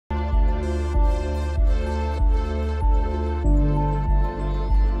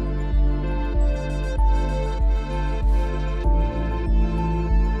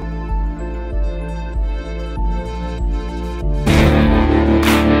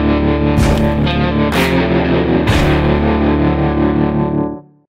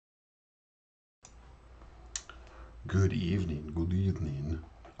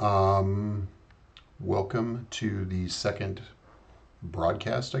welcome to the second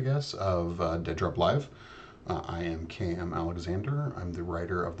broadcast, I guess, of Dead Drop Live. I am Cam Alexander. I'm the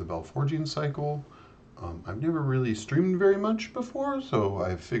writer of the Belforgian Cycle. I've never really streamed very much before, so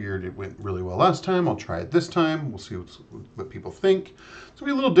I figured it went really well last time. I'll try it this time. We'll see what people think. It's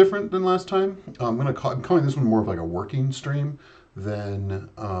gonna be a little different than last time. I'm calling this one more of like a working stream than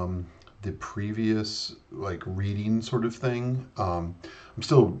the previous like reading sort of thing. I'm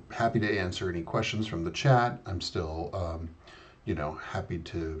still happy to answer any questions from the chat. I'm still, happy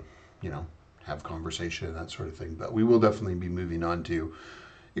to, have conversation and that sort of thing. But we will definitely be moving on to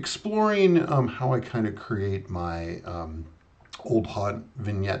exploring how I kind of create my old haunt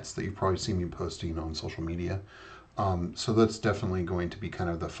vignettes that you've probably seen me posting on social media. So that's definitely going to be kind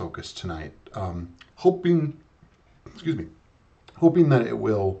of the focus tonight. Hoping that it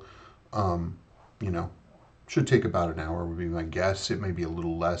will, should take about an hour would be my guess. It may be a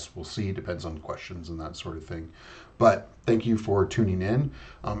little less. We'll see. Depends on questions and that sort of thing. But thank you for tuning in.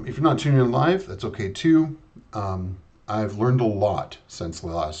 If you're not tuning in live, that's okay too. I've learned a lot since the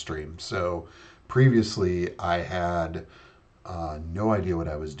last stream. So previously I had no idea what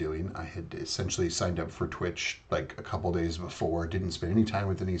I was doing. I had essentially signed up for Twitch like a couple days before, didn't spend any time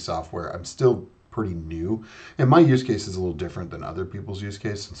with any software. I'm still pretty new, and my use case is a little different than other people's use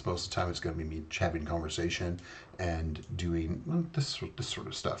case, since most of the time it's going to be me having conversation and doing this sort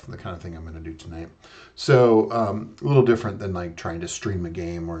of stuff, the kind of thing I'm going to do tonight. So a little different than like trying to stream a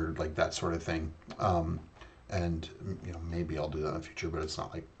game or like that sort of thing. And maybe I'll do that in the future, but it's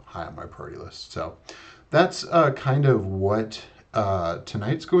not like high on my priority list. So that's kind of what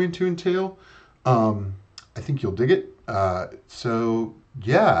tonight's going to entail. I think you'll dig it. So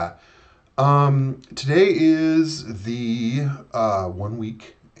yeah. Today is the 1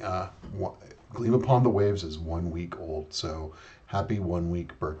 week. Gleam Upon the Waves is 1 week old. So happy 1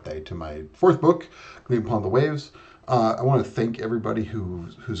 week birthday to my fourth book, Gleam Upon the Waves. I want to thank everybody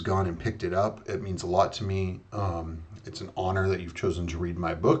who's gone and picked it up. It means a lot to me. It's an honor that you've chosen to read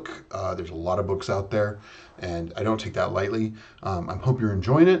my book. There's a lot of books out there, and I don't take that lightly. I hope you're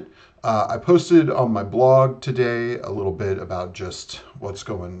enjoying it. I posted on my blog today a little bit about just what's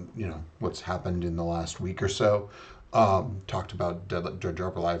happened in the last week or so. Talked about Dead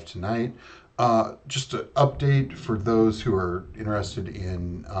Drop Alive tonight. Just an update for those who are interested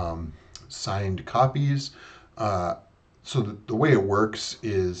in signed copies. So the way it works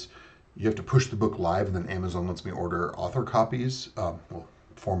is you have to push the book live, and then Amazon lets me order author copies.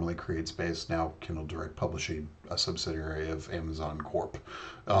 Formerly CreateSpace, now Kindle Direct Publishing, a subsidiary of Amazon Corp.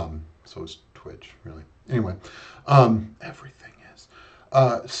 So it's Twitch, really. Anyway, everything is.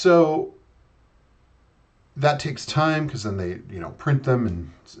 So that takes time because then they, print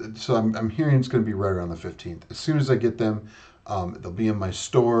them, and so I'm hearing it's going to be right around the 15th. As soon as I get them, they'll be in my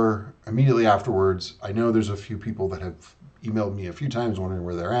store immediately afterwards. I know there's a few people that have emailed me a few times wondering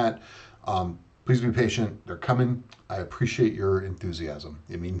where they're at. Please be patient. They're coming. I appreciate your enthusiasm.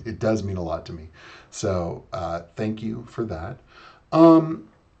 It does mean a lot to me. So thank you for that.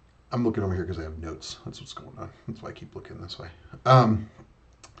 I'm looking over here because I have notes. That's what's going on. That's why I keep looking this way.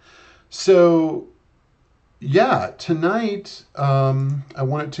 So yeah, tonight I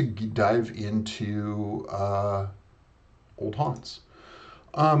wanted to dive into old haunts.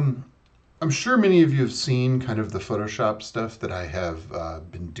 I'm sure many of you have seen kind of the Photoshop stuff that I have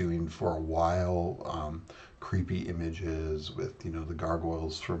been doing for a while. Creepy images with, the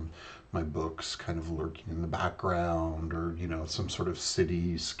gargoyles from my books kind of lurking in the background, or, some sort of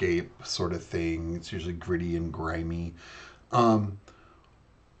cityscape sort of thing. It's usually gritty and grimy. Old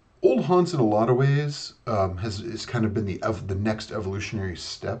haunts in a lot of ways has kind of been the next evolutionary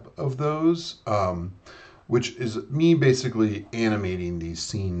step of those, which is me basically animating these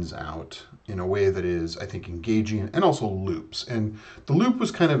scenes out in a way that is, I think, engaging, and also loops. And the loop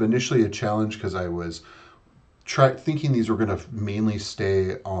was kind of initially a challenge because I was thinking these were going to mainly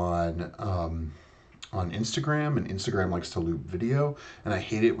stay on Instagram, and Instagram likes to loop video, and I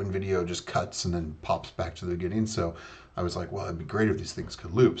hate it when video just cuts and then pops back to the beginning. So I was like, well, it'd be great if these things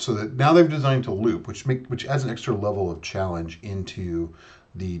could loop. So that now they've designed to loop, which adds an extra level of challenge into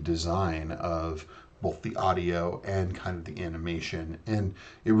the design of both the audio and kind of the animation. And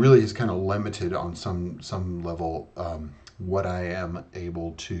it really is kind of limited on some level what I am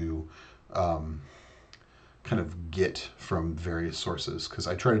able to kind of get from various sources, because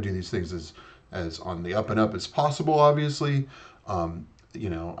I try to do these things as on the up and up as possible, obviously. I'm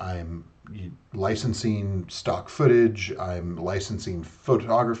licensing stock footage, I'm licensing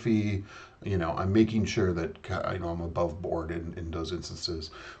photography, I'm making sure that I'm above board in those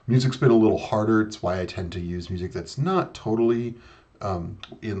instances. Music's been a little harder. It's why I tend to use music that's not totally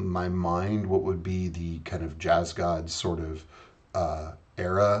in my mind what would be the kind of jazz gods sort of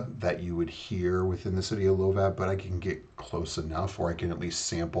era that you would hear within the city of Lovat, but I can get close enough, or I can at least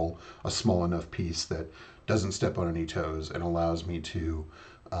sample a small enough piece that doesn't step on any toes and allows me to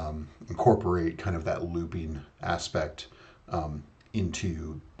incorporate kind of that looping aspect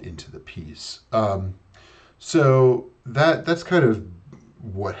into the piece. So that's kind of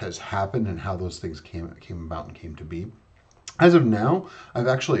what has happened and how those things came about and came to be. As of now, I've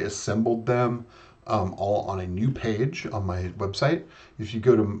actually assembled them all on a new page on my website. If you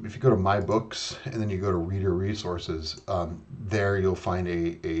go to my books and then you go to reader resources, there you'll find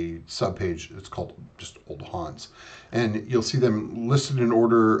a subpage. It's called just Old Haunts, and you'll see them listed in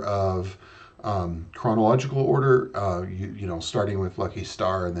order of chronological order. You know, starting with Lucky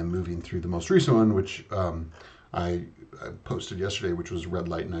Star and then moving through the most recent one, which I posted yesterday, which was Red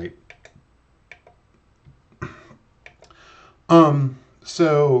Light Night.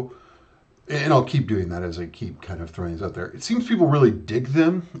 So, and I'll keep doing that as I keep kind of throwing these out there. It seems people really dig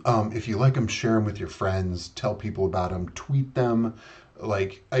them. If you like them, share them with your friends, tell people about them, tweet them.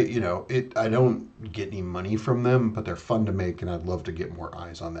 Like, I don't get any money from them, but they're fun to make, and I'd love to get more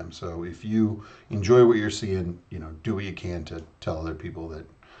eyes on them. So if you enjoy what you're seeing, you know, do what you can to tell other people that,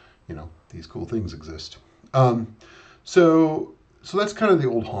 you know, these cool things exist. So that's kind of the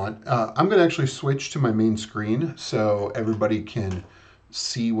old haunt. I'm going to actually switch to my main screen so everybody can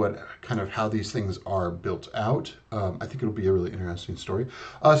see what kind of how these things are built out. I think it'll be a really interesting story.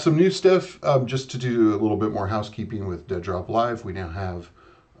 Some new stuff, just to do a little bit more housekeeping with Dead Drop Live. We now have,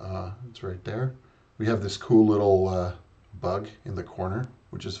 it's right there. We have this cool little bug in the corner,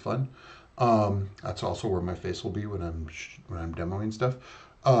 which is fun. That's also where my face will be when I'm demoing stuff.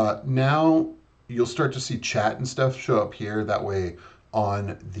 Now you'll start to see chat and stuff show up here. That way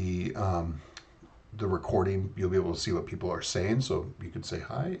on the recording, you'll be able to see what people are saying. So you could say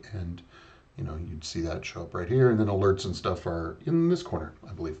hi and, you know, you'd see that show up right here. And then alerts and stuff are in this corner,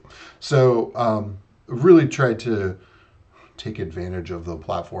 I believe. So really tried to take advantage of the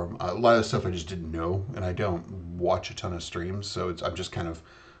platform. A lot of stuff I just didn't know, and I don't watch a ton of streams. So I'm just kind of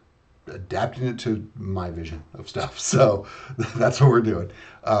adapting it to my vision of stuff. So that's what we're doing.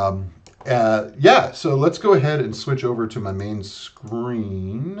 Yeah, so let's go ahead and switch over to my main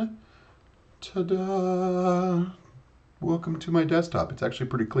screen. Ta-da! Welcome to my desktop. It's actually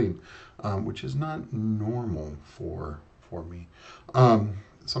pretty clean, which is not normal for me.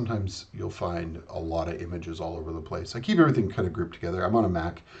 Sometimes you'll find a lot of images all over the place. I keep everything kind of grouped together. I'm on a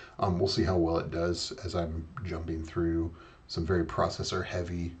Mac. We'll see how well it does as I'm jumping through some very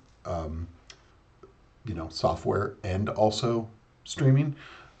processor-heavy, you know, software and also streaming.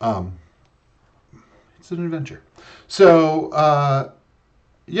 It's an adventure. So,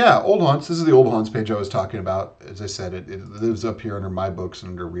 yeah, Old Haunts. This is the Old Haunts page I was talking about. As I said, it lives up here under my books and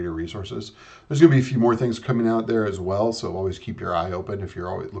under reader resources. There's going to be a few more things coming out there as well, so always keep your eye open if you're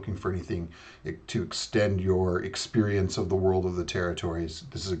always looking for anything to extend your experience of the world of the territories.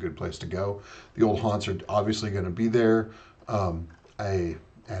 This is a good place to go. The Old Haunts are obviously going to be there. I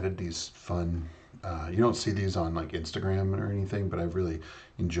added these fun... you don't see these on like Instagram or anything, but I've really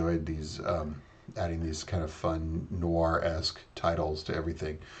enjoyed these... adding these kind of fun noir-esque titles to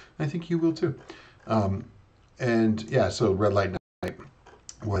everything. I think you will too. And yeah, so Red Light Night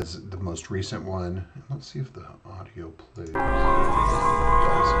was the most recent one. Let's see if the audio plays. It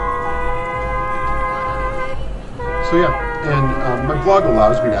does. So yeah, and my blog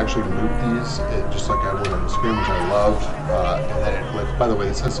allows me to actually loop these just like I would on Instagram, which I love. And then it lists, by the way,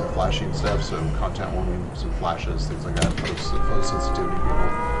 this has some flashing stuff, so content warning, some flashes, things like that, photo sensitivity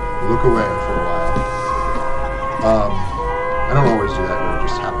people. Look away for a while. I don't always do that, but it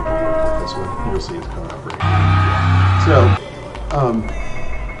just happened to work with this one. You'll see it's coming up right here. So,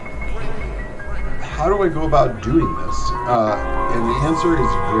 how do I go about doing this? And the answer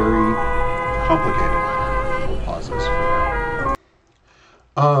is very complicated. We'll pause this for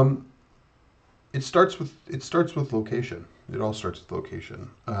now. It starts with location. It all starts with location.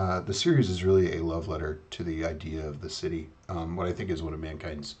 The series is really a love letter to the idea of the city, what I think is one of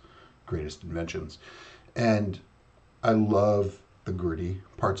mankind's greatest inventions. And I love the gritty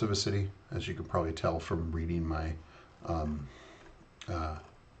parts of a city, as you can probably tell from reading my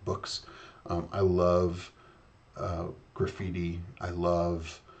books. I love graffiti. I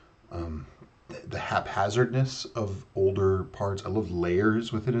love the haphazardness of older parts. I love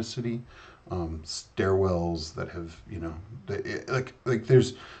layers within a city. Stairwells that have, you know, like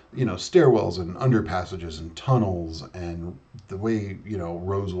there's, you know, stairwells and underpassages and tunnels, and the way, you know,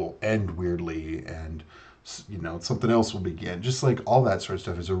 roads will end weirdly and, you know, something else will begin. Just like all that sort of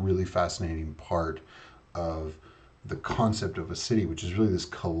stuff is a really fascinating part of the concept of a city, which is really this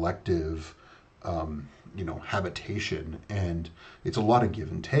collective, habitation, and it's a lot of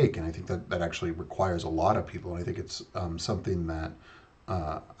give and take, and I think that that actually requires a lot of people, and I think it's something that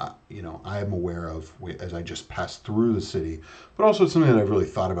I am aware of as I just pass through the city, but also it's something that I've really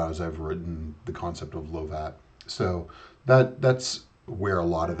thought about as I've written the concept of Lovat. So that's where a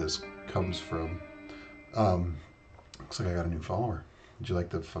lot of this comes from. Um, Looks like I got a new follower. Did you like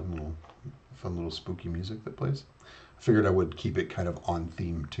the fun little spooky music that plays? I figured I would keep it kind of on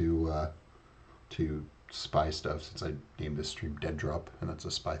theme to spy stuff, since I named this stream Dead Drop, and that's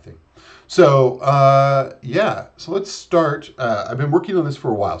a spy thing. So yeah, so let's start. I've been working on this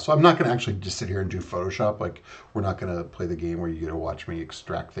for a while, so I'm not going to actually just sit here and do Photoshop. Like, we're not going to play the game where you get to watch me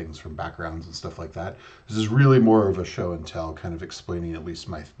extract things from backgrounds and stuff like that. This is really more of a show and tell, kind of explaining at least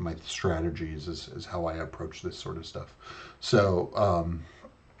my strategies is how I approach this sort of stuff. So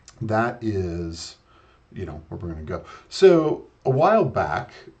that is, where we're going to go. So a while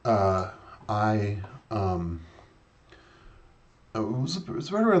back, I it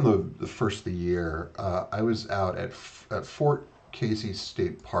was right around the first of the year. I was out at Fort Casey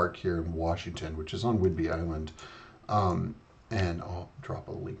State Park here in Washington, which is on Whidbey Island, and I'll drop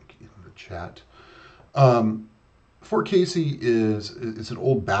a link in the chat. Fort Casey is an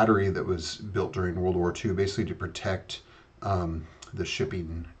old battery that was built during World War II, basically to protect the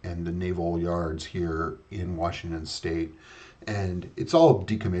shipping and the naval yards here in Washington State. And it's all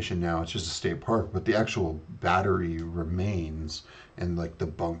decommissioned now. It's just a state park, but the actual battery remains, and like the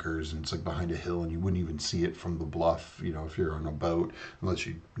bunkers, and it's like behind a hill, and you wouldn't even see it from the bluff, if you're on a boat, unless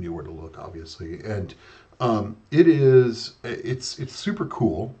you knew where to look, obviously. And it's super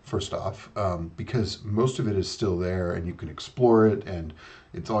cool, first off, because most of it is still there, and you can explore it, and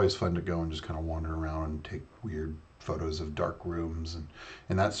it's always fun to go and just kind of wander around and take weird photos of dark rooms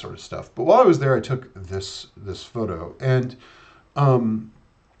and that sort of stuff. But while I was there, I took this photo, and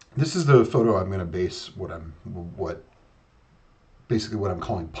this is the photo I'm going to base what I'm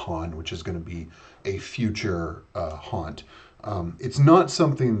calling Pawn, which is going to be a future haunt. It's not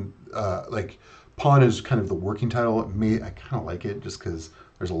something like Pawn is kind of the working title. I kind of like it just because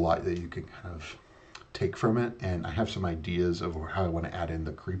there's a lot that you can kind of take from it, and I have some ideas of how I want to add in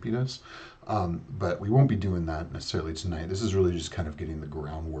the creepiness. But we won't be doing that necessarily tonight. This is really just kind of getting the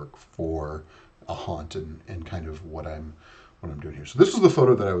groundwork for a haunt and kind of what I'm doing here. So this was the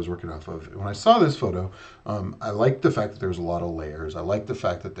photo that I was working off of. When I saw this photo, I liked the fact that there was a lot of layers. I liked the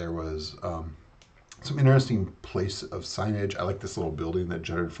fact that there was some interesting place of signage. I like this little building that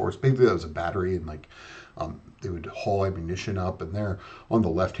jutted forth. Basically, that was a battery, and like they would haul ammunition up, and there on the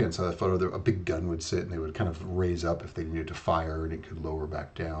left-hand side of the photo, a big gun would sit, and they would kind of raise up if they needed to fire, and it could lower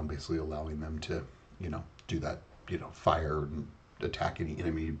back down, basically allowing them to, do that, fire and attack any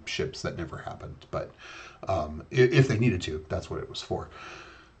enemy ships. That never happened, but if they needed to, that's what it was for.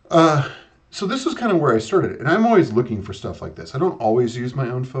 So this was kind of where I started, and I'm always looking for stuff like this. I don't always use my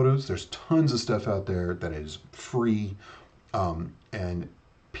own photos. There's tons of stuff out there that is free, and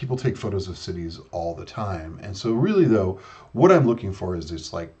people take photos of cities all the time. And so really, though, what I'm looking for is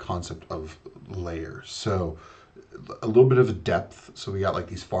this like concept of layers. So a little bit of depth. So we got like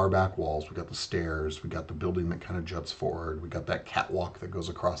these far back walls, we got the stairs, we got the building that kind of juts forward, we got that catwalk that goes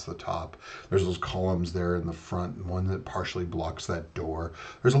across the top, there's those columns there in the front, and one that partially blocks that door.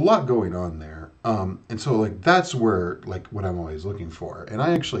 There's a lot going on there, and so like that's where like what I'm always looking for. And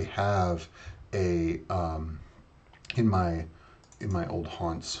I actually have a in my old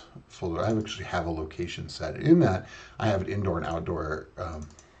haunts folder, I actually have a location set. In that, I have an indoor and outdoor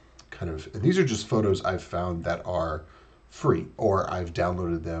kind of, and these are just photos I've found that are free, or I've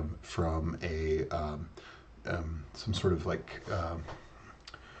downloaded them from a some sort of like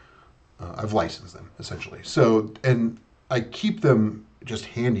I've licensed them essentially. So, and I keep them just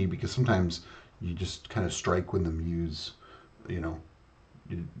handy because sometimes you just kind of strike when the muse, you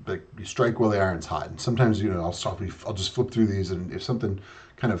strike while the iron's hot. And sometimes, I'll just flip through these, and if something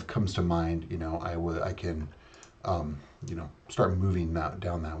kind of comes to mind, I can start moving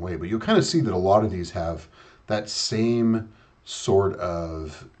down that way. But you'll kind of see that a lot of these have that same sort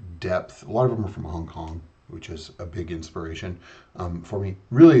of depth. A lot of them are from Hong Kong, which is a big inspiration for me.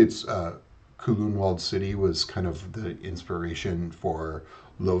 Really, it's Kowloon Walled City was kind of the inspiration for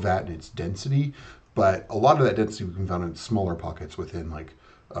Lovat and its density. But a lot of that density we can find in smaller pockets within, like,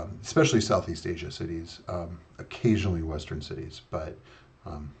 especially Southeast Asia cities, occasionally Western cities, but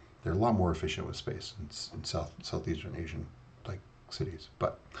they're a lot more efficient with space in Southeastern Asian like cities.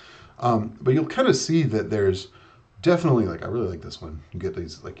 But you'll kind of see that there's definitely, like, I really like this one. You get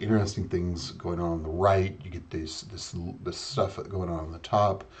these like interesting things going on the right. You get this stuff going on the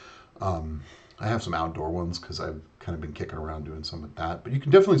top. I have some outdoor ones because I've kind of been kicking around doing some of that. But you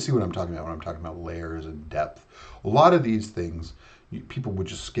can definitely see what I'm talking about when I'm talking about layers and depth. A lot of these things people would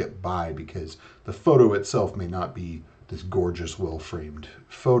just skip by because the photo itself may not be this gorgeous, well framed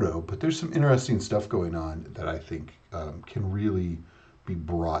photo, but there's some interesting stuff going on that I think can really be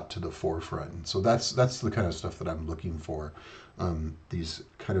brought to the forefront. And so that's the kind of stuff that I'm looking for. These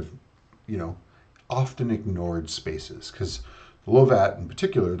kind of, you know, often ignored spaces because Lovat in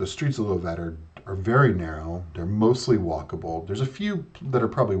particular, the streets of Lovat are very narrow. They're mostly walkable. There's a few that are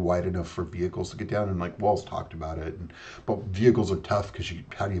probably wide enough for vehicles to get down, and like Walls talked about it. But vehicles are tough because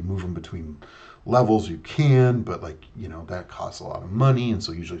how do you move them between levels? You can, but like that costs a lot of money, and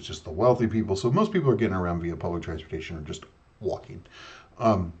so usually it's just the wealthy people. So most people are getting around via public transportation or just walking.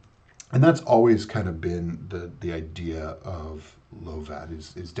 And that's always kind of been the idea of Lovat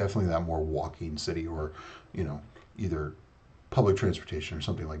is definitely that more walking city, or either public transportation or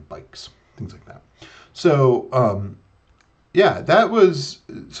something like bikes, things like that. So yeah, that was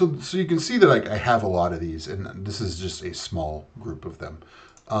so you can see that I have a lot of these, and this is just a small group of them.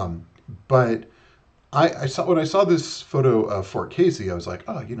 But I saw when I saw this photo of Fort Casey, I was like,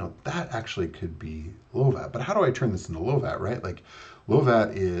 oh, that actually could be Lovat. But how do I turn this into Lovat, right? Like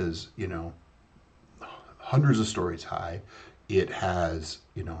Lovat is hundreds of stories high. It has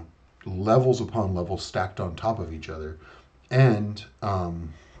levels upon levels stacked on top of each other, and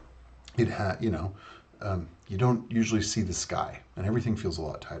it had you don't usually see the sky, and everything feels a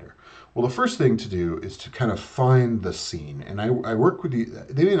lot tighter. Well, the first thing to do is to kind of find the scene, and I work with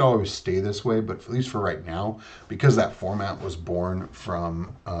they didn't always stay this way, but at least for right now, because that format was born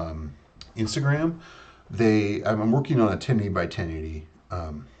from Instagram, I'm working on a 1080 by 1080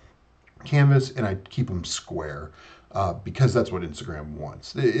 canvas, and I keep them square. Because that's what Instagram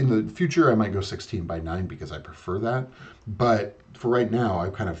wants. In the future, I might go 16 by 9 because I prefer that. But for right now,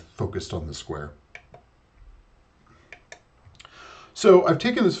 I've kind of focused on the square. So I've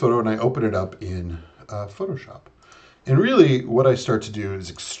taken this photo and I open it up in Photoshop. And really, what I start to do is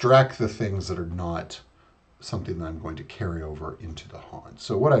extract the things that are not something that I'm going to carry over into the haunt.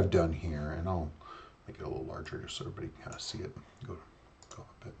 So what I've done here, and I'll make it a little larger just so everybody can kind of see it. Go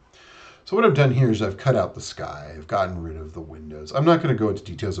a bit. So what I've done here is I've cut out the sky. I've gotten rid of the windows. I'm not going to go into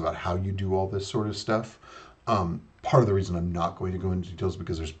details about how you do all this sort of stuff. Part of the reason I'm not going to go into details is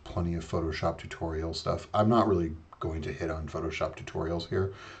because there's plenty of Photoshop tutorial stuff. I'm not really going to hit on Photoshop tutorials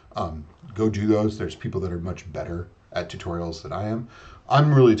here. Go do those. There's people that are much better at tutorials than I am.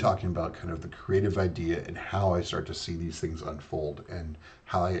 I'm really talking about kind of the creative idea and how I start to see these things unfold and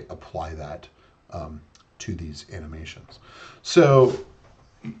how I apply that to these animations. So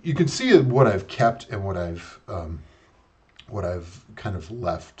you can see what I've kept and what I've kind of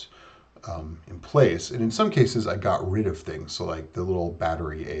left in place. And in some cases, I got rid of things. So like the little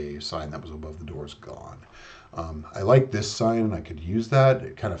battery A sign that was above the door is gone. I like this sign, and I could use that.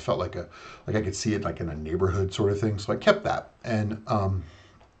 It kind of felt like I could see it like in a neighborhood sort of thing. So I kept that. And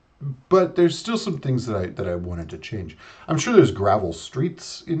but there's still some things that I wanted to change. I'm sure there's gravel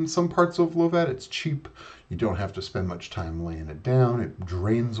streets in some parts of Lovat. It's cheap. You don't have to spend much time laying it down. It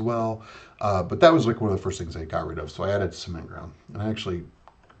drains well. But that was like one of the first things I got rid of. So I added cement ground. And I actually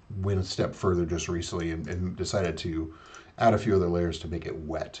went a step further just recently and decided to add a few other layers to make it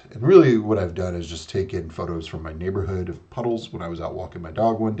wet. And really what I've done is just taken photos from my neighborhood of puddles when I was out walking my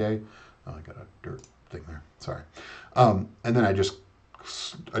dog one day. Oh, I got a dirt thing there. Sorry. And then I just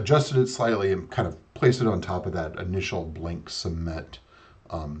adjusted it slightly and kind of placed it on top of that initial blank cement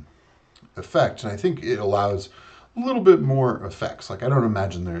effect. And I think it allows a little bit more effects. Like I don't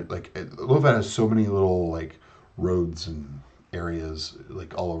imagine there, like Lovat has so many little like roads and areas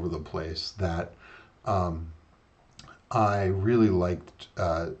like all over the place that I really liked,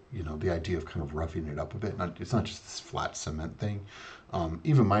 the idea of kind of roughing it up a bit. It's not just this flat cement thing.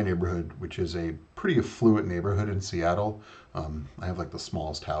 Even my neighborhood, which is a pretty affluent neighborhood in Seattle, I have like the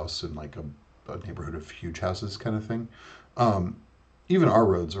smallest house in like a neighborhood of huge houses kind of thing. Even our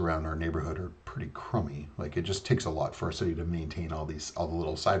roads around our neighborhood are pretty crummy. Like it just takes a lot for a city to maintain all the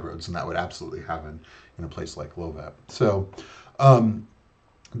little side roads, and that would absolutely happen in a place like Lovat. So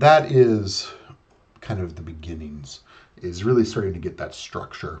that is kind of the beginnings, is really starting to get that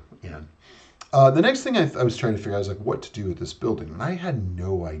structure in. The next thing I was trying to figure out was like what to do with this building, and I had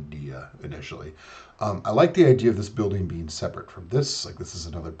no idea initially. I like the idea of this building being separate from this. Like this is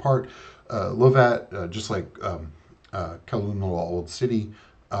another part. Lovat, just like Kowloon Old City,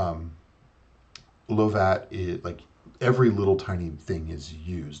 Lovat is like every little tiny thing is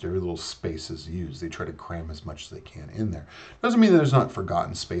used. Every little space is used. They try to cram as much as they can in there. Doesn't mean that there's not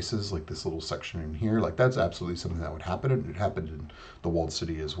forgotten spaces like this little section in here. Like that's absolutely something that would happen. And it happened in the walled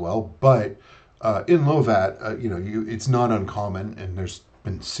city as well. But In Lovat, it's not uncommon, and there's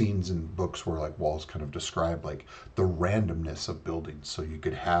been scenes in books where like walls kind of describe like the randomness of buildings. So you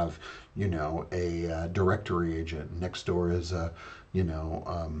could have, a directory agent next door is a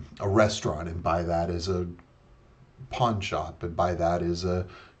restaurant, and by that is a pawn shop, and by that is a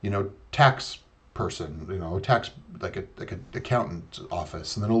tax person, a tax like a accountant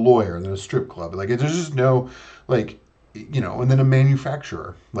office, and then a lawyer, and then a strip club. Like there's just no like and then a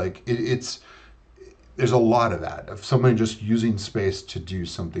manufacturer. Like it's there's a lot of that of somebody just using space to do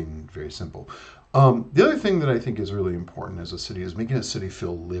something very simple. The other thing that I think is really important as a city is making a city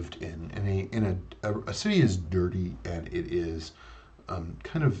feel lived in. A city is dirty and it is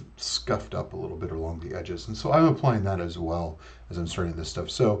kind of scuffed up a little bit along the edges, and so I'm applying that as well as I'm starting this stuff.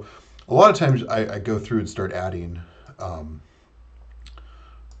 So a lot of times I go through and start adding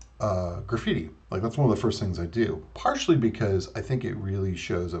graffiti. Like that's one of the first things I do, partially because I think it really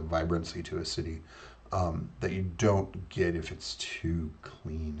shows a vibrancy to a city that you don't get if it's too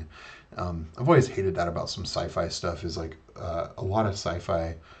clean. I've always hated that about some sci-fi stuff. Is like a lot of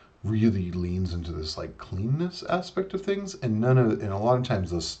sci-fi really leans into this like cleanness aspect of things, and a lot of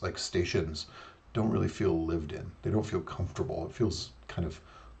times those like stations don't really feel lived in. They don't feel comfortable. It feels kind of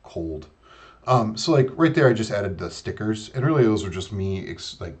cold. So like right there, I just added the stickers, and really those were just me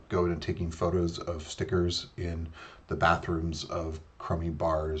like going and taking photos of stickers in the bathrooms of crummy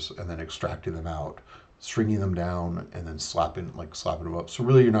bars, and then extracting them out, stringing them down, and then slapping them up. So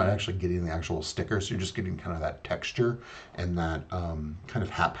really, you're not actually getting the actual stickers. You're just getting kind of that texture and that kind of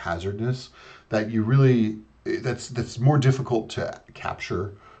haphazardness that you really that's more difficult to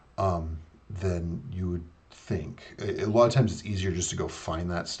capture than you would think. A lot of times it's easier just to go find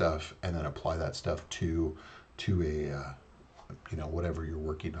that stuff and then apply that stuff to a whatever you're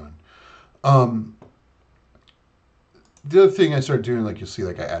working on. The other thing I started doing, like you'll see,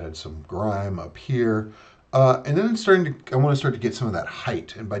 like I added some grime up here, and then I want to start to get some of that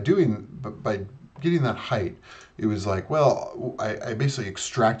height. And by getting that height, it was like, well, I basically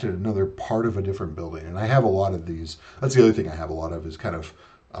extracted another part of a different building, and I have a lot of these. That's the other thing I have a lot of is kind of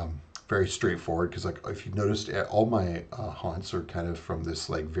very straightforward, because like if you noticed, all my haunts are kind of from this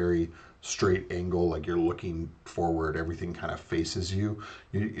like very straight angle, like you're looking forward, everything kind of faces you.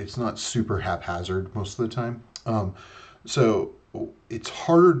 It's not super haphazard most of the time. So it's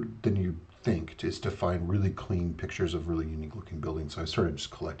harder than you think to find really clean pictures of really unique looking buildings. So I started just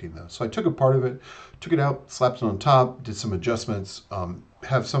collecting those. So I took a part of it, took it out, slapped it on top, did some adjustments,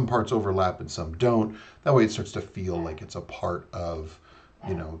 have some parts overlap and some don't. That way it starts to feel like it's a part of,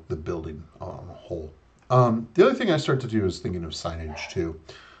 the building on a whole. The other thing I start to do is thinking of signage too.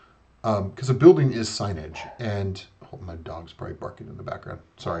 Because a building is signage, and my dog's probably barking in the background.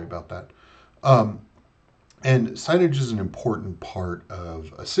 Sorry about that. And signage is an important part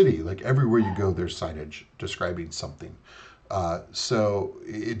of a city. Like everywhere you go, there's signage describing something. So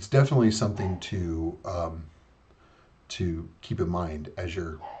it's definitely something to keep in mind as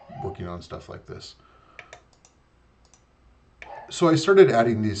you're working on stuff like this. So I started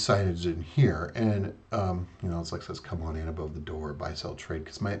adding these signage in here, and it's like says "Come on in" above the door, buy, sell, trade.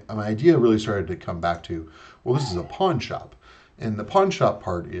 Because my idea really started to come back to, well, this is a pawn shop, and the pawn shop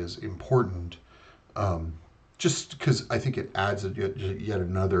part is important. Just because I think it adds yet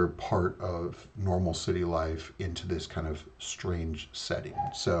another part of normal city life into this kind of strange setting.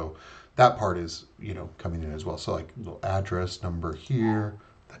 So that part is, coming in as well. So like little address number here,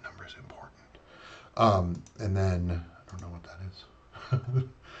 that number is important. And then I don't know what that is.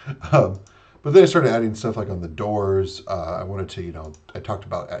 But then I started adding stuff like on the doors. I wanted to, I talked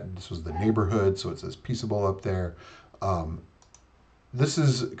about this was the neighborhood, so it says peaceable up there. This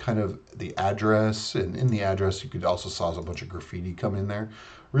is kind of the address, and in the address you could also saw a bunch of graffiti come in there.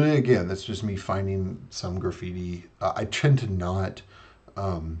 Really, again, that's just me finding some graffiti. I tend to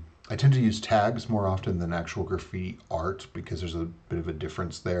use tags more often than actual graffiti art, because there's a bit of a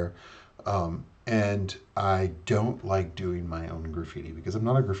difference there. And I don't like doing my own graffiti because I'm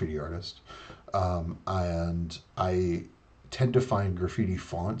not a graffiti artist. And I tend to find graffiti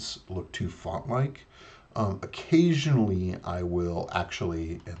fonts look too font-like. Occasionally I will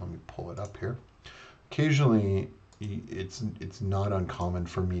actually, and let me pull it up here. Occasionally it's not uncommon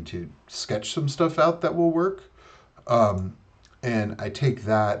for me to sketch some stuff out that will work. And I take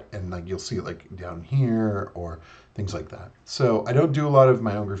that and like you'll see it like down here or things like that. So I don't do a lot of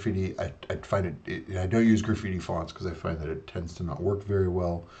my own graffiti. I find it I don't use graffiti fonts because I find that it tends to not work very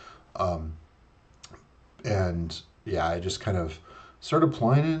well. And yeah, I just kind of start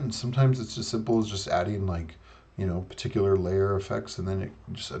applying it, and sometimes it's as simple as just adding like, particular layer effects, and then it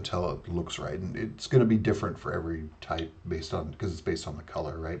just until it looks right. And it's going to be different for every type because it's based on the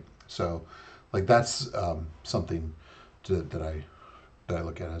color, right? So Like that's something that I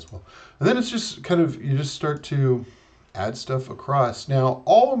look at as well. And then it's just kind of you just start to add stuff across. Now,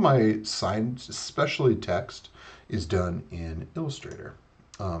 all of my signs, especially text, is done in Illustrator.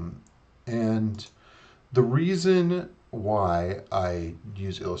 Um, and the reason why I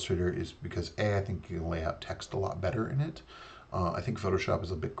use Illustrator is because A, I think you can lay out text a lot better in it. I think Photoshop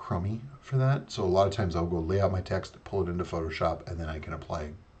is a bit crummy for that. So a lot of times I'll go lay out my text, pull it into Photoshop, and then I can apply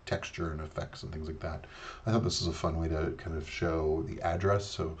texture and effects and things like that. I thought this is a fun way to kind of show the address.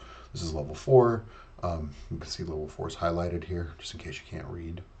 So this is level 4. You can see level 4 is highlighted here, just in case you can't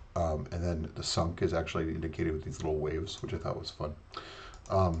read. And then the sunk is actually indicated with these little waves, which I thought was fun.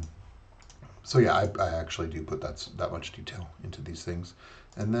 So yeah, I actually do put that much detail into these things.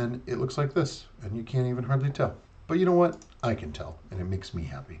 And then it looks like this, and you can't even hardly tell. But you know what? I can tell, and it makes me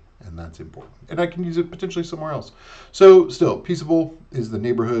happy, and that's important. And I can use it potentially somewhere else. So still, Peaceable is the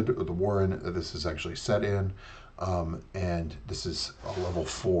neighborhood or the Warren that this is actually set in. And this is a level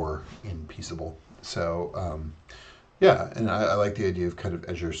 4 in Peaceable. So yeah, and I like the idea of kind of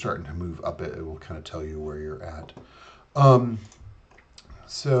as you're starting to move up it, it will kind of tell you where you're at.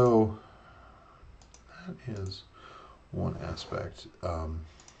 So that is one aspect.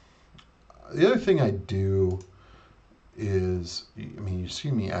 The other thing I do is, I mean, you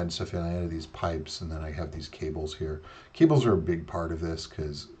see me add stuff in. I added these pipes, and then I have these cables here. Cables are a big part of this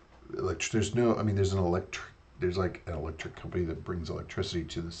because there's no, I mean, there's like an electric company that brings electricity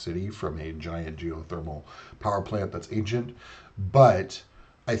to the city from a giant geothermal power plant that's ancient. But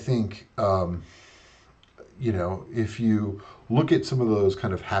I think, you know, if you look at some of those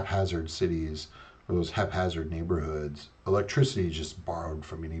kind of haphazard cities, those haphazard neighborhoods, electricity is just borrowed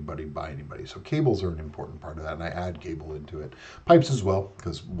from anybody by anybody. So cables are an important part of that, and I add cable into it. Pipes as well,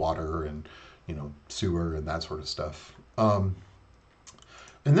 because water and, you know, sewer and that sort of stuff. And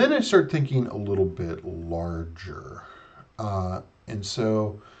then I start thinking a little bit larger. And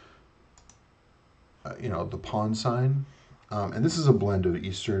so, you know, the pawn sign. And this is a blend of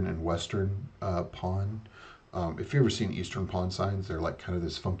Eastern and Western pawn. If you've ever seen Eastern pawn signs, they're like kind of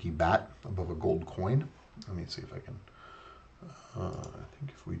this funky bat above a gold coin. Let me see if I can. I think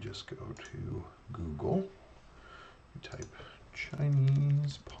if we just go to Google, you type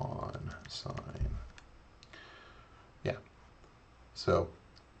Chinese pawn sign. Yeah. So,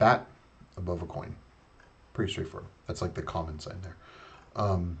 bat above a coin. Pretty straightforward. That's like the common sign there.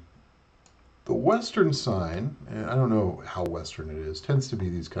 The Western sign, and I don't know how Western it is, tends to be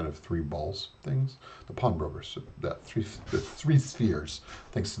these kind of 3 balls things. The pawnbrokers, the three spheres,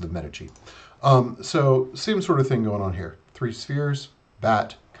 thanks to the Medici. So same sort of thing going on here. 3 spheres,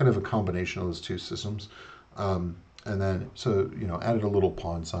 bat, kind of a combination of those 2 systems. And then, so, you know, added a little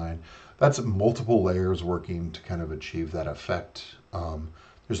pawn sign. That's multiple layers working to kind of achieve that effect.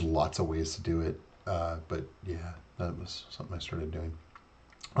 There's lots of ways to do it. But yeah, that was something I started doing.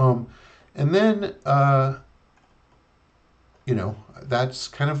 And then, you know, that's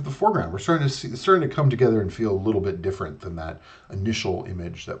kind of the foreground. We're starting to see, it's starting to come together and feel a little bit different than that initial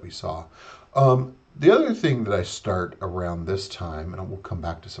image that we saw. The other thing that I start around this time, and we'll come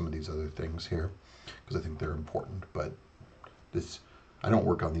back to some of these other things here because I think they're important, but this, I don't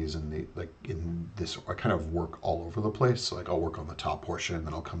work on these in this, I kind of work all over the place. So like I'll work on the top portion and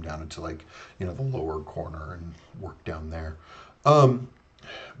then I'll come down into like, you know, the lower corner and work down there.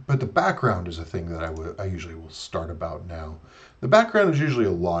 But the background is a thing that I usually will start about now. The background is usually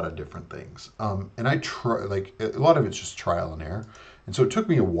a lot of different things. And I try, like a lot of it's just trial and error. And so it took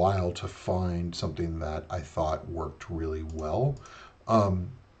me a while to find something that I thought worked really well. And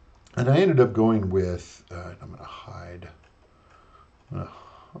I ended up going with, I'm going to hide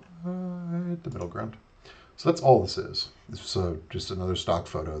the middle ground. So that's all this is. So just another stock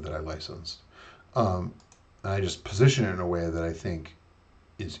photo that I licensed. And I just position it in a way that I think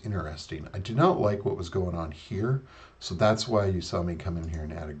is interesting. I did not like what was going on here, so that's why you saw me come in here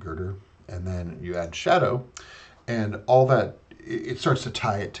and add a girder, and then you add shadow, and all that, it starts to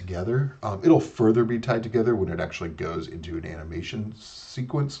tie it together. It'll further be tied together when it actually goes into an animation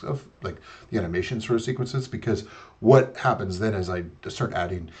sequence of like the animation sort of sequences, because what happens then is I start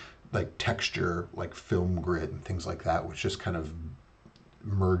adding like texture, like film grit and things like that, which just kind of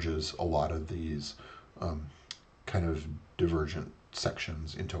merges a lot of these kind of divergent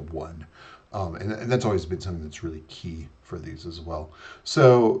sections into one. And that's always been something that's really key for these as well.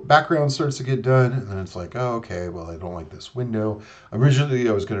 So background starts to get done, and then it's like, oh, okay, well, I don't like this window. Originally,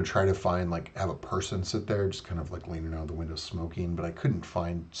 I was going to try to find, like, have a person sit there, just kind of like leaning out the window smoking, but I couldn't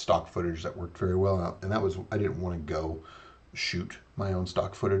find stock footage that worked very well. And that was, I didn't want to go shoot my own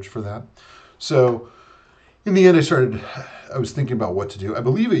stock footage for that. So in the end, I was thinking about what to do. I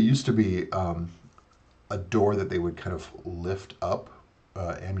believe it used to be a door that they would kind of lift up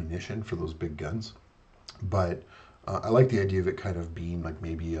ammunition for those big guns. But I like the idea of it kind of being like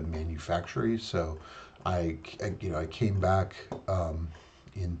maybe a manufactory. So I came back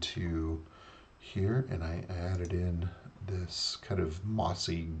into here and I added in this kind of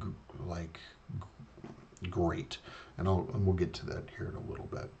mossy like grate, and we'll get to that here in a little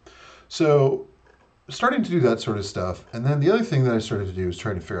bit. So starting to do that sort of stuff, and then the other thing that I started to do is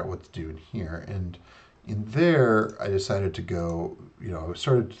trying to figure out what to do in here. And in there, I decided to go. I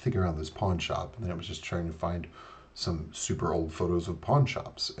started thinking around this pawn shop, and then I was just trying to find some super old photos of pawn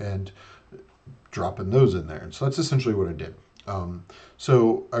shops and dropping those in there. And so that's essentially what I did.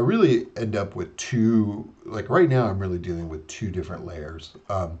 So I really end up with two, like right now I'm really dealing with two different layers.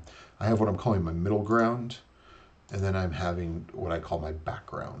 I have what I'm calling my middle ground, and then I'm having what I call my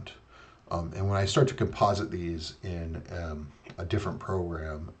background. And when I start to composite these in a different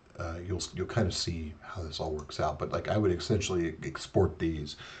program, you'll kind of see how this all works out. But like I would essentially export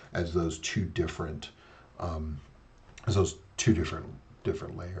these as those two different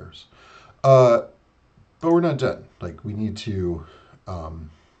different layers. But we're not done. Like we need to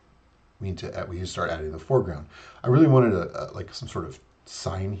start adding the foreground. I really wanted like some sort of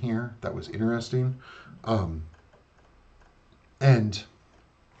sign here that was interesting, and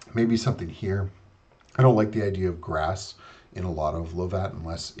maybe something here. I don't like the idea of grass in a lot of Lovat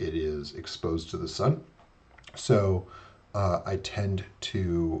unless it is exposed to the sun. So I tend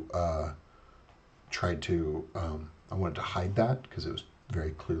to try to, I wanted to hide that because it was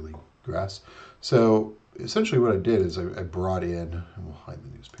very clearly grass. So essentially what I did is I brought in, and we'll hide the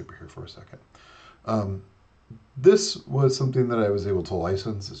newspaper here for a second. This was something that I was able to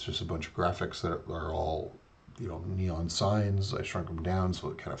license. It's just a bunch of graphics that are all, neon signs. I shrunk them down so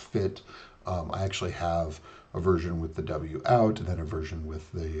it kind of fit. I actually have a version with the W out and then a version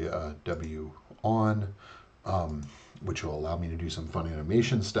with the W on, which will allow me to do some fun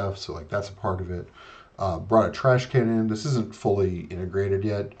animation stuff. So like that's a part of it. Brought a trash can in. This isn't fully integrated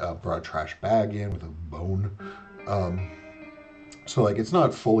yet. Brought a trash bag in with a bone. So like it's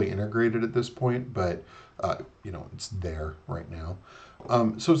not fully integrated at this point, but it's there right now.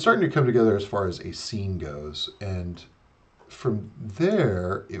 So it's starting to come together as far as a scene goes, and from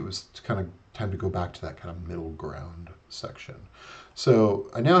there it was kind of time to go back to that kind of middle ground section. So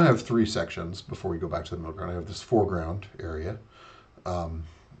I now have three sections before we go back to the middle ground. I have this foreground area.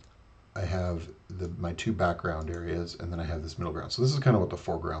 I have my two background areas, and then I have this middle ground. So this is kind of what the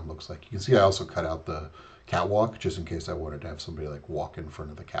foreground looks like. You can see I also cut out the catwalk just in case I wanted to have somebody like walk in front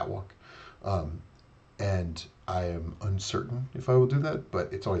of the catwalk. And I am uncertain if I will do that,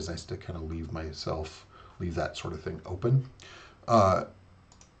 but it's always nice to kind of leave that sort of thing open.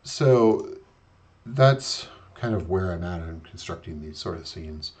 So that's kind of where I'm at in constructing these sort of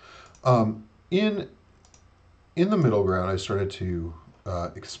scenes. In the middle ground, I started to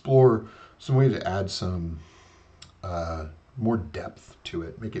explore some way to add some more depth to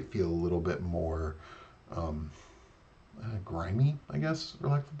it, make it feel a little bit more grimy, I guess, for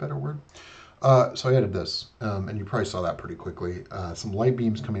lack of a better word. So I added this, and you probably saw that pretty quickly. Some light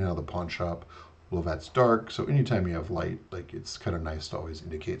beams coming out of the pawn shop. Well, that's dark, so anytime you have light, like it's kind of nice to always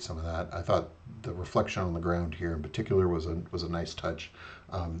indicate some of that. I thought the reflection on the ground here in particular was a nice touch.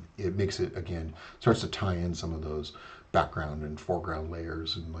 It makes it, again, starts to tie in some of those background and foreground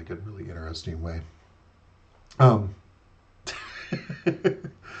layers in like a really interesting way.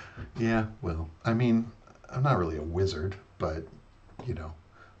 Yeah, well, I mean, I'm not really a wizard, but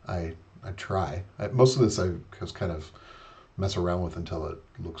I try. Most of this I just kind of mess around with until it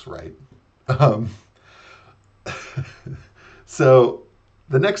looks right. Um, so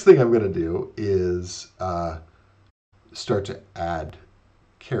the next thing I'm going to do is start to add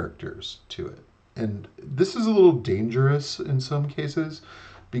characters to it. And this is a little dangerous in some cases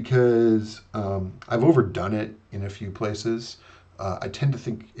because I've overdone it in a few places. I tend to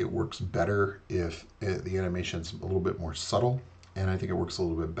think it works better if the animation's a little bit more subtle. And I think it works a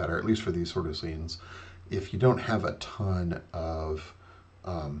little bit better, at least for these sort of scenes, if you don't have a ton of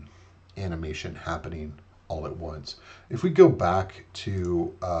animation happening all at once. If we go back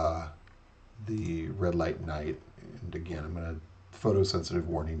to the red light night, and again, I'm going to photosensitive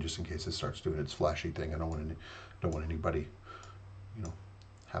warning just in case it starts doing its flashy thing. I don't want anybody,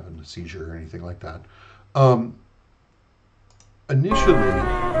 having a seizure or anything like that.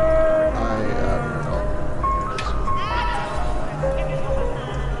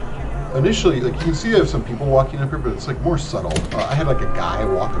 Initially, like you can see I have some people walking up here, but it's like more subtle. I had like a guy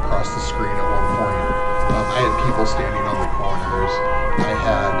walk across the screen at one point. I had people standing on the corners.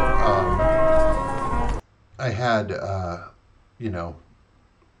 had, you know,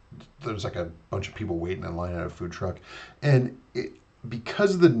 there's like a bunch of people waiting in line at a food truck, and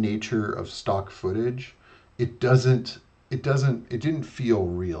because of the nature of stock footage, it doesn't it didn't feel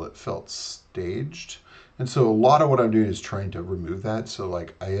real. It felt staged. And so a lot of what I'm doing is trying to remove that. So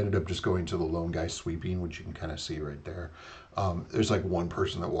like I ended up just going to the lone guy sweeping, which you can kind of see right there. There's like one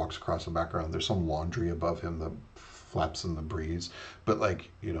person that walks across the background. There's some laundry above him that flaps in the breeze. But like,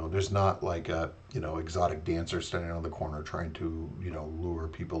 there's not like a, exotic dancer standing on the corner trying to, lure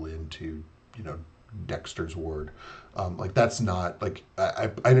people into, you know, Dexter's ward. Like that's not like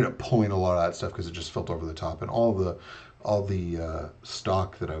I ended up pulling a lot of that stuff because it just felt over the top, and all the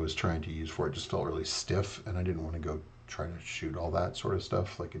stock that I was trying to use for it just felt really stiff, and I didn't want to go try to shoot all that sort of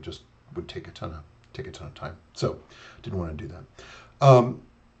stuff. Like it just would take a ton of time. So didn't want to do that.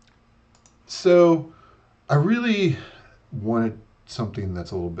 So I really wanted something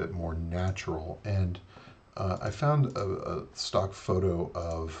that's a little bit more natural, and I found a stock photo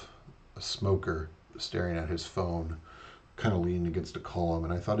of a smoker staring at his phone, kind of leaning against a column,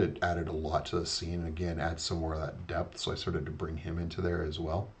 and I thought it added a lot to the scene, and again, adds some more of that depth, so I started to bring him into there as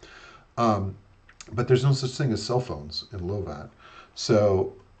well. Um, but there's no such thing as cell phones in Lovat.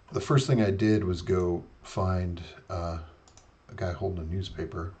 So the first thing I did was go find a guy holding a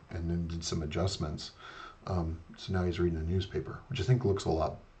newspaper and then did some adjustments. So now he's reading a newspaper, which I think looks a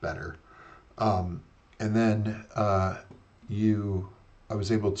lot better. And then I was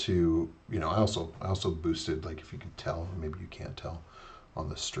able to, I also boosted, like if you can tell, maybe you can't tell on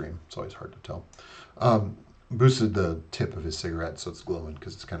the stream. It's always hard to tell. Boosted the tip of his cigarette so it's glowing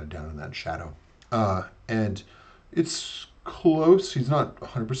because it's kind of down in that shadow. And it's close. He's not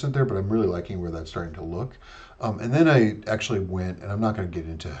 100% there, but I'm really liking where that's starting to look. And then I actually went, and I'm not going to get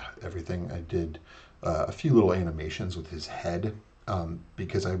into everything. I did a few little animations with his head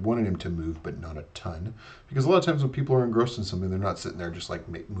because I wanted him to move, but not a ton. Because a lot of times when people are engrossed in something, they're not sitting there just like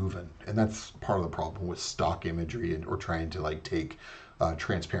moving, and that's part of the problem with stock imagery or trying to like take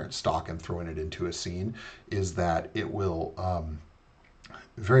transparent stock and throwing it into a scene, is that it will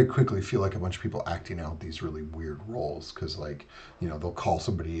very quickly feel like a bunch of people acting out these really weird roles. Because like they'll call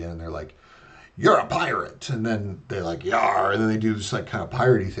somebody in and they're like, "You're a pirate," and then they're like, "Yar," and then they do just like kind of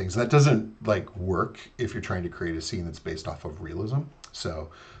piratey things. That doesn't like work if you're trying to create a scene that's based off of realism. So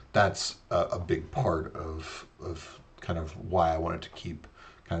that's a big part of kind of why I wanted to keep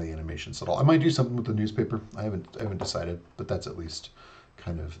kind of the animation subtle. I might do something with the newspaper. I haven't decided, but that's at least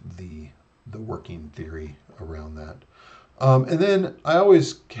kind of the working theory around that. And then I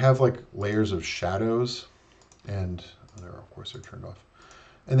always have like layers of shadows, and there, of course, they're turned off.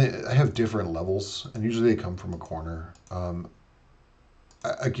 And I have different levels, and usually they come from a corner.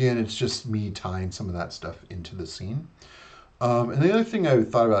 Again, it's just me tying some of that stuff into the scene. And the other thing I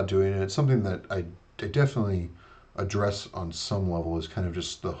thought about doing, and it's something that I definitely address on some level, is kind of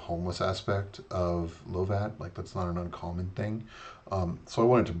just the homeless aspect of Lovat. Like that's not an uncommon thing. So I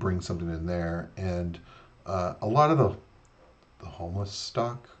wanted to bring something in there, and a lot of the homeless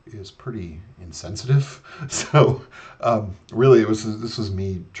stock is pretty insensitive. So really, this was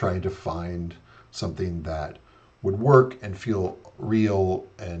me trying to find something that would work and feel real,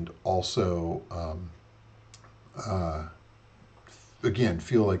 and also again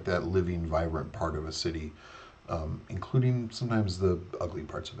feel like that living, vibrant part of a city, including sometimes the ugly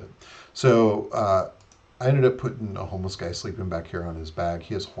parts of it. So I ended up putting a homeless guy sleeping back here on his bag.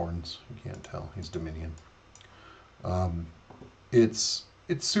 He has horns. You can't tell. He's Dominion. It's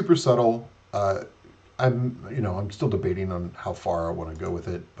super subtle. I'm still debating on how far I want to go with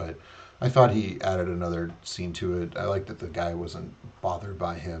it, but I thought he added another scene to it. I liked that the guy wasn't bothered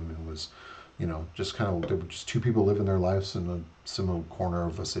by him and was, just kind of, there were just two people living their lives in a similar corner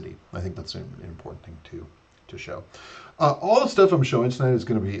of a city. I think that's an important thing to show. All the stuff I'm showing tonight is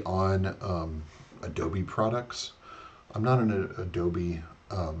going to be on Adobe products. I'm not an Adobe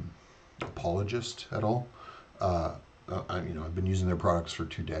apologist at all. I've been using their products for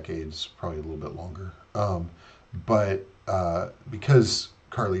 2 decades, probably a little bit longer. But because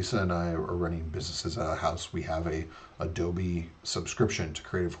Carlisa and I are running businesses at a house, we have a Adobe subscription to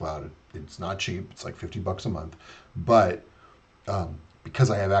Creative Cloud. It's not cheap; it's like $50 a month. But because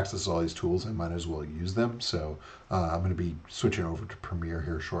I have access to all these tools, I might as well use them. So I'm going to be switching over to Premiere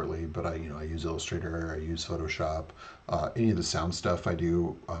here shortly. But I use Illustrator, I use Photoshop, any of the sound stuff I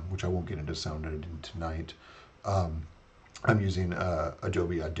do, which I won't get into sound editing tonight. I'm using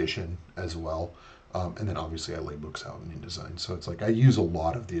Adobe Audition as well. And then obviously I lay books out in InDesign. So it's like I use a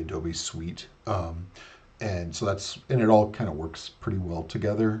lot of the Adobe suite. And so it all kind of works pretty well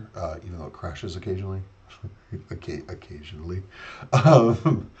together, even though it crashes occasionally. Occasionally.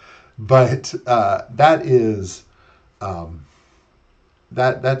 But that is um,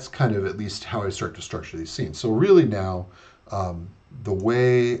 that's kind of at least how I start to structure these scenes. So really now, um, the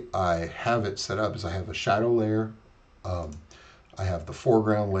way I have it set up is I have a shadow layer, um, I have the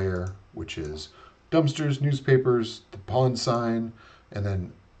foreground layer, which is dumpsters, newspapers, the pawn sign, and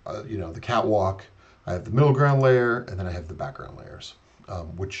then the catwalk. I have the middle ground layer, and then I have the background layers,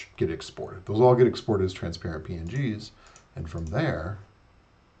 which get exported. Those all get exported as transparent PNGs, and from there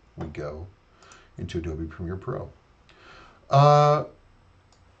we go into Adobe Premiere Pro. Uh,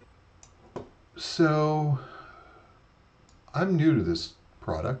 so I'm new to this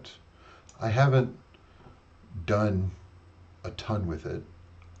product. I haven't done a ton with it.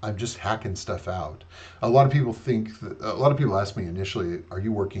 I'm just hacking stuff out. A lot of people a lot of people ask me initially, are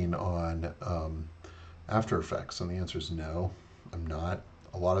you working on After Effects? And the answer is no, I'm not.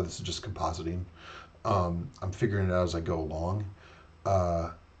 A lot of this is just compositing. I'm figuring it out as I go along.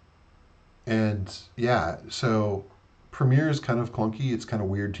 Uh, and yeah, so Premiere is kind of clunky. It's kind of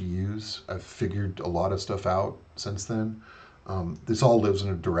weird to use. I've figured a lot of stuff out since then. This all lives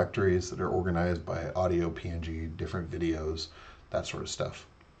in directories that are organized by audio, PNG, different videos, that sort of stuff.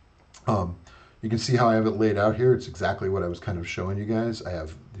 Um, you can see how I have it laid out here. It's exactly what I was kind of showing you guys. I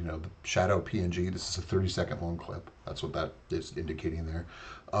have, the shadow PNG. This is a 30-second long clip. That's what that is indicating there.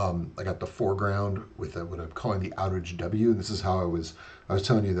 I got the foreground with what I'm calling the outage W. And this is how I was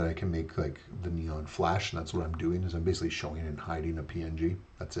telling you that I can make like the neon flash, and that's what I'm doing is I'm basically showing and hiding a PNG.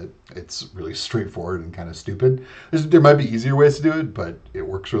 That's it. It's really straightforward and kind of stupid. There might be easier ways to do it, but it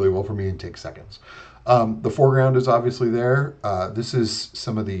works really well for me and takes seconds. The foreground is obviously there. This is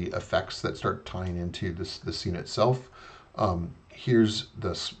some of the effects that start tying into the scene itself. Here's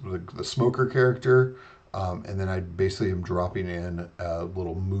the smoker character, and then I basically am dropping in a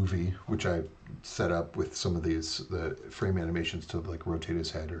little movie, which I set up with some of the frame animations to like rotate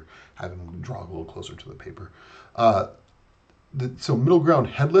his head or have him draw a little closer to the paper. So middle ground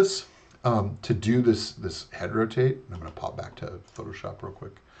headless. To do this head rotate, I'm going to pop back to Photoshop real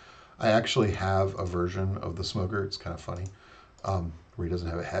quick. I actually have a version of the smoker. It's kind of funny, where he doesn't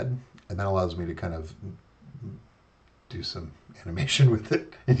have a head, and that allows me to kind of do some animation with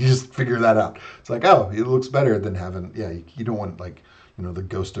it, and you just figure that out. It's like, oh, it looks better than having, yeah, you don't want like, the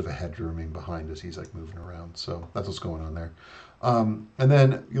ghost of a head to remain behind as he's like moving around. So that's what's going on there. And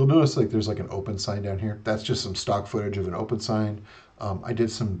then you'll notice like there's like an open sign down here. That's just some stock footage of an open sign. I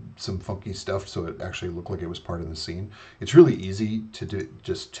did some funky stuff so it actually looked like it was part of the scene. It's really easy to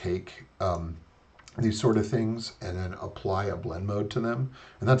just take these sort of things and then apply a blend mode to them.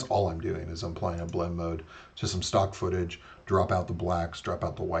 And that's all I'm doing is I'm applying a blend mode to some stock footage, drop out the blacks, drop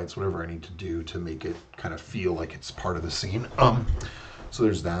out the whites, whatever I need to do to make it kind of feel like it's part of the scene. So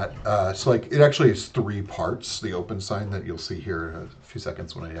there's that. So like it actually is 3 parts, the open sign that you'll see here in a few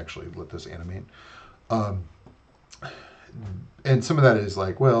seconds when I actually let this animate. And some of that is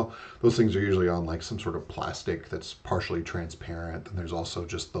like, well, those things are usually on like some sort of plastic that's partially transparent. And there's also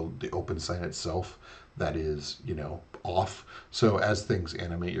just the open sign itself that is, off. So as things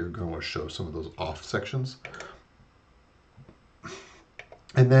animate, you're going to show some of those off sections.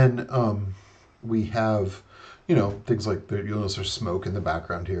 And then we have, things like you'll notice there's smoke in the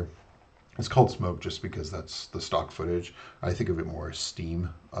background here. It's called smoke just because that's the stock footage. I think of it more as steam.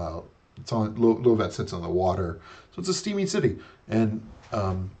 It's on Lovat sits on the water, so it's a steamy city. And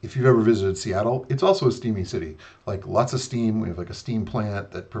if you've ever visited Seattle, it's also a steamy city. Like lots of steam. We have like a steam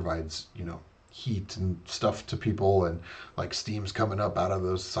plant that provides heat and stuff to people, and like steam's coming up out of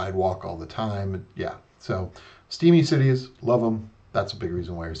the sidewalk all the time. Yeah, so steamy cities, love them. That's a big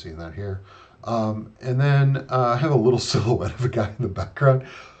reason why you're seeing that here. And then I have a little silhouette of a guy in the background.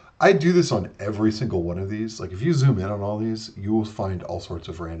 I do this on every single one of these. Like if you zoom in on all these, you will find all sorts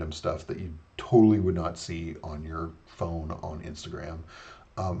of random stuff that you totally would not see on your phone on Instagram.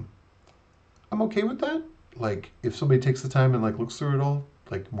 I'm okay with that. Like if somebody takes the time and like looks through it all,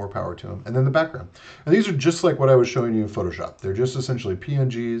 like more power to them. And then the background. And these are just like what I was showing you in Photoshop. They're just essentially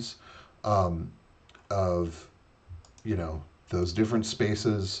PNGs of, those different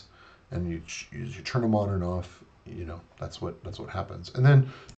spaces, and you turn them on and off. That's what happens. And then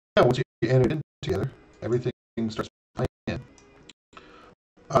yeah, once you animate it together, everything starts playing in.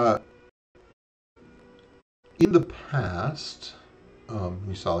 In the past,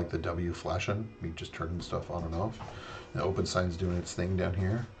 you saw like the W flashing, me just turning stuff on and off. The open sign's doing its thing down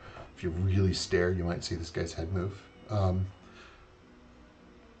here. If you really stare, you might see this guy's head move.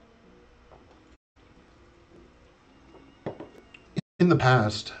 In the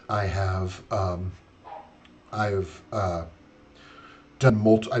past, I've done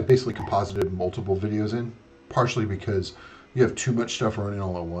I've basically composited multiple videos in, partially because you have too much stuff running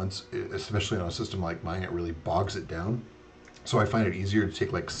all at once, especially on a system like mine, it really bogs it down. So I find it easier to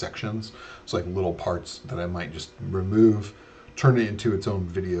take like sections, so like little parts that I might just remove, turn it into its own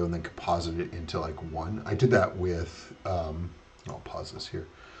video, and then composite it into like one. I did that with. I'll pause this here.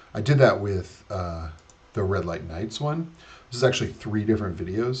 I did that with the Red Light Nights one. This is actually three different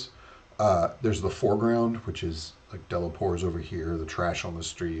videos. There's the foreground, which is like Delapor's over here, the trash on the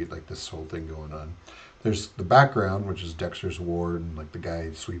street, like this whole thing going on. There's the background, which is Dexter's ward and like the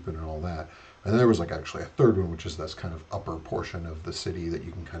guy sweeping and all that. And then there was like actually a third one, which is this kind of upper portion of the city that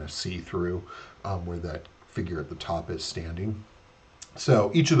you can kind of see through, where that figure at the top is standing.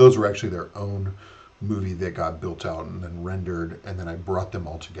 So each of those were actually their own movie that got built out and then rendered, and then I brought them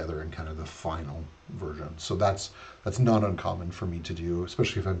all together in kind of the final version. So that's not uncommon for me to do,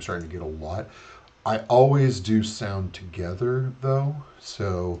 especially if I'm starting to get a lot. I always do sound together though,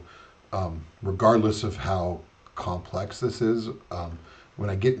 so regardless of how complex this is, when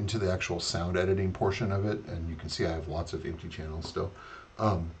I get into the actual sound editing portion of it, and you can see I have lots of empty channels still.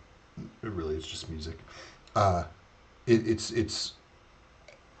 It really is just music. Uh, it's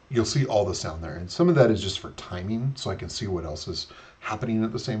you'll see all the sound there, and some of that is just for timing, so I can see what else is happening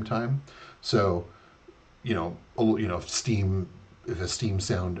at the same time. So, if a steam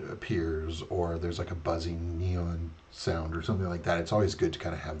sound appears, or there's like a buzzing neon sound or something like that, it's always good to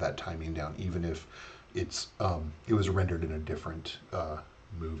kind of have that timing down, even if it was rendered in a different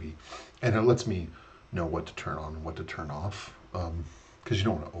movie, and it lets me know what to turn on and what to turn off. Because you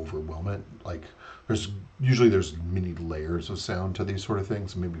don't want to overwhelm it. Like there's many layers of sound to these sort of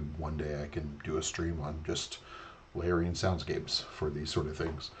things. Maybe one day I can do a stream on just layering soundscapes for these sort of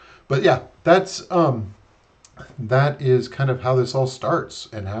things. But yeah, that is kind of how this all starts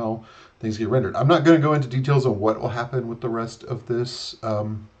and how things get rendered. I'm not going to go into details on what will happen with the rest of this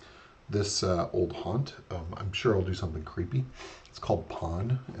old haunt. I'm sure I'll do something creepy. It's called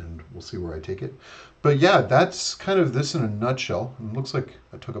Pawn, and we'll see where I take it. But yeah, that's kind of this in a nutshell. And it looks like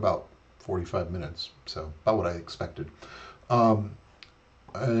it took about 45 minutes, so about what I expected. And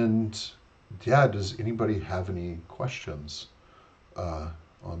yeah, does anybody have any questions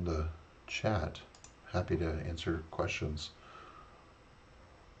on the chat? Happy to answer questions.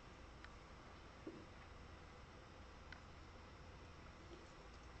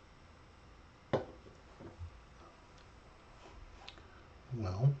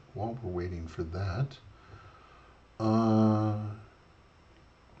 Well, while we're waiting for that,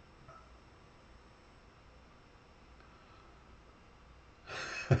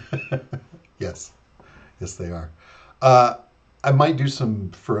 yes, yes, they are. Uh, I might do some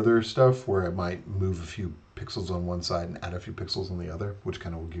further stuff where I might move a few pixels on one side and add a few pixels on the other, which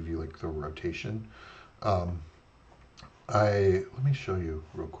kind of will give you like the rotation. Um, let me show you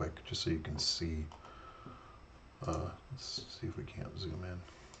real quick, just so you can see. Let's see if we can't zoom in.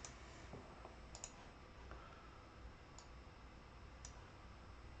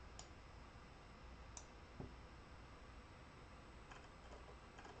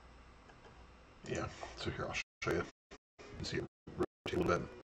 Yeah, so here I'll show you. You can see it rotate a little bit.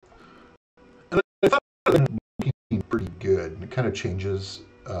 And I thought it was looking pretty good. And it kind of changes.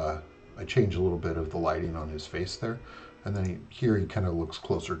 I change a little bit of the lighting on his face there, and then here he kind of looks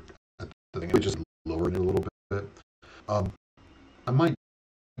closer at the thing. I just lowered it a little bit. I might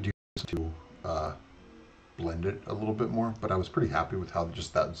do to blend it a little bit more, but I was pretty happy with how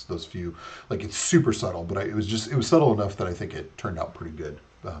just those few, like it's super subtle, but it was subtle enough that I think it turned out pretty good.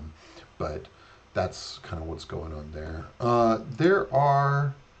 But that's kind of what's going on there. There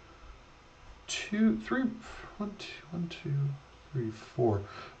are one, two, three, four.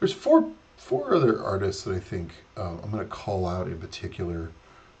 There's four other artists that I think I'm going to call out in particular.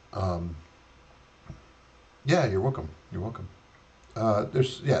 Yeah, you're welcome. You're welcome. So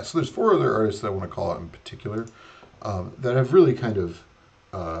there's four other artists that I want to call out in particular that have really kind of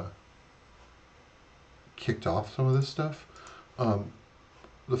kicked off some of this stuff.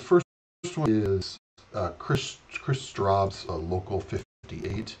 The first one is Chris Straub's Local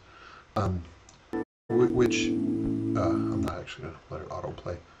 58, which I'm not actually going to let it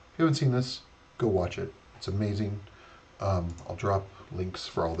autoplay. If you haven't seen this, go watch it. It's amazing. I'll drop links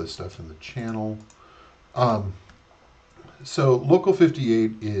for all this stuff in the channel. So Local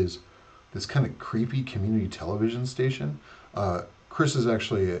 58 is this kind of creepy community television station. Chris is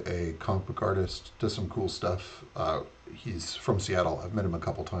actually a comic book artist, does some cool stuff. He's from Seattle. I've met him a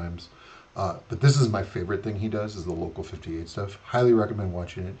couple times. But this is my favorite thing he does, is the Local 58 stuff. Highly recommend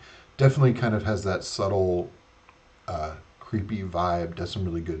watching it. Definitely kind of has that subtle, creepy vibe, does some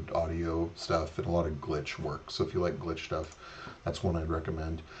really good audio stuff, and a lot of glitch work. So if you like glitch stuff, that's one I'd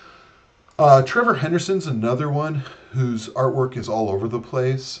recommend. Trevor Henderson's another one whose artwork is all over the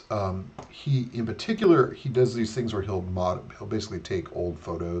place. He, in particular, he does these things where he'll basically take old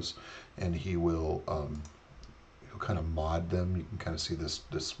photos and he'll kind of mod them. You can kind of see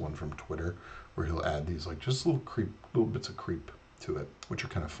this one from Twitter where he'll add these like just little bits of creep to it, which are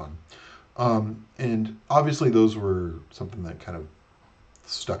kind of fun. And obviously those were something that kind of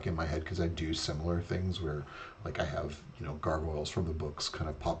stuck in my head because I do similar things where like I have gargoyles from the books kind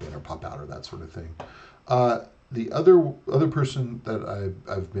of pop in or pop out or that sort of thing. The other person that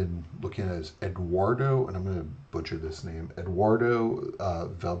I've been looking at is Eduardo, and I'm going to butcher this name, Eduardo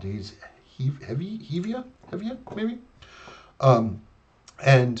Valdez Hevia maybe.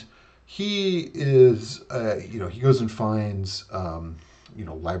 And he is he goes and finds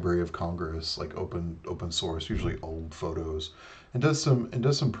Library of Congress, like open source, usually old photos, and does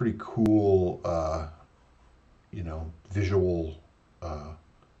some pretty cool visual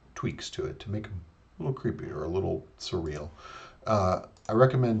tweaks to it to make them a little creepy or a little surreal. I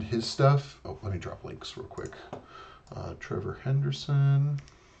recommend his stuff. Oh, let me drop links real quick. Trevor Henderson,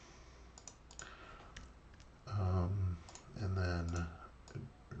 and then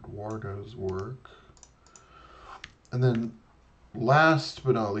Eduardo's work, and then last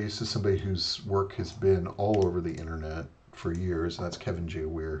but not least is somebody whose work has been all over the internet for years, and that's Kevin J.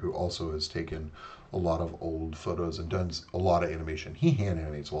 Weir, who also has taken a lot of old photos and done a lot of animation. He hand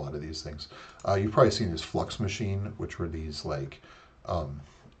animates a lot of these things. You've probably seen his Flux Machine, which were these like,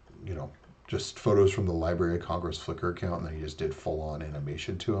 just photos from the Library of Congress Flickr account, and then he just did full-on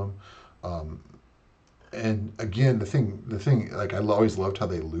animation to them. And again, the thing, like I always loved how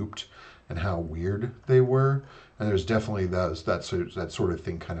they looped and how weird they were. And there's definitely that sort of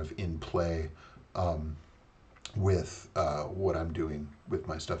thing kind of in play with what I'm doing with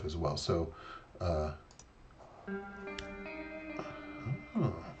my stuff as well. So,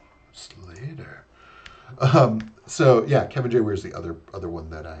 Slater. So yeah, Kevin J. Weir is the other one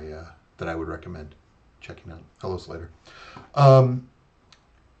that I would recommend checking out. Hello, Slater.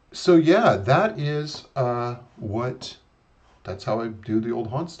 So yeah, that is that's how I do the old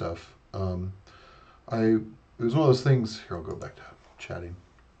haunt stuff. It was one of those things. Here, I'll go back to chatting.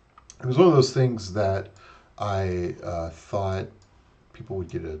 It was one of those things that I thought people would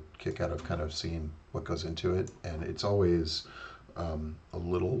get a kick out of, kind of seeing what goes into it, and it's always a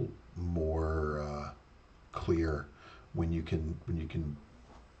little more clear when you can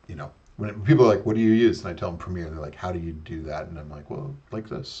when people are like, "What do you use?" and I tell them Premiere, and they're like, "How do you do that?" and I'm like, "Well, like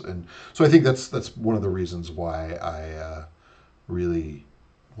this." And so I think that's one of the reasons why I really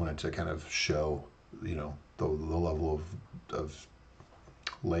wanted to kind of show the level of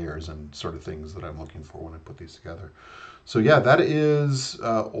layers and sort of things that I'm looking for when I put these together. So yeah, that is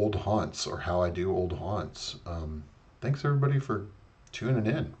old haunts, or how I do old haunts. Thanks everybody for tuning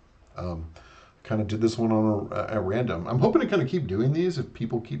in. Kind of did this one on a random. I'm hoping to kind of keep doing these if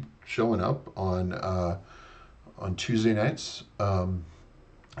people keep showing up on Tuesday nights. Yeah,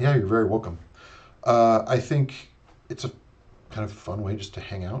 you're very welcome. I think it's a kind of fun way just to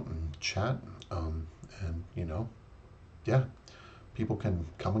hang out and chat, and yeah, people can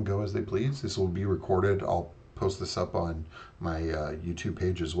come and go as they please. This will be recorded. I'll post this up on my YouTube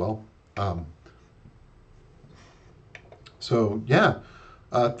page as well. So yeah,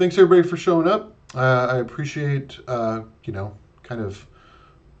 thanks everybody for showing up. I appreciate kind of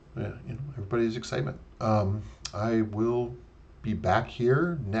everybody's excitement. I will be back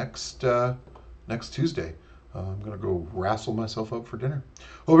here next Tuesday. I'm gonna go wrestle myself up for dinner.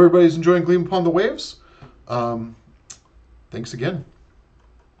 Hope everybody's enjoying Gleam Upon the Waves. Thanks again.